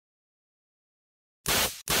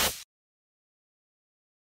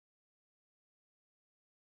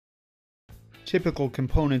Typical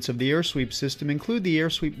components of the Airsweep system include the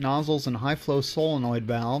Airsweep nozzles and high-flow solenoid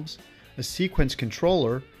valves, a sequence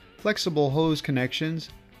controller, flexible hose connections,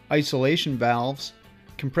 isolation valves,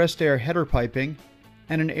 compressed air header piping,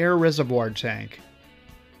 and an air reservoir tank.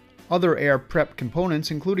 Other air prep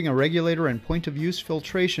components, including a regulator and point-of-use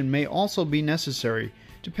filtration, may also be necessary,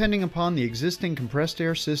 depending upon the existing compressed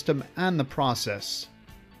air system and the process.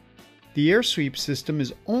 The Airsweep system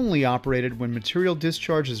is only operated when material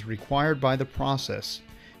discharge is required by the process.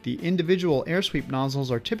 The individual Airsweep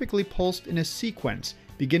nozzles are typically pulsed in a sequence,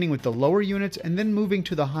 beginning with the lower units and then moving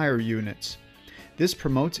to the higher units. This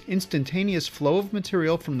promotes instantaneous flow of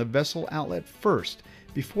material from the vessel outlet first,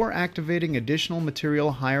 before activating additional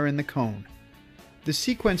material higher in the cone. The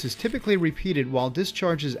sequence is typically repeated while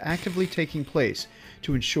discharge is actively taking place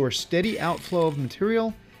to ensure steady outflow of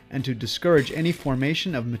material and to discourage any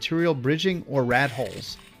formation of material bridging or rat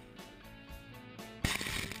holes.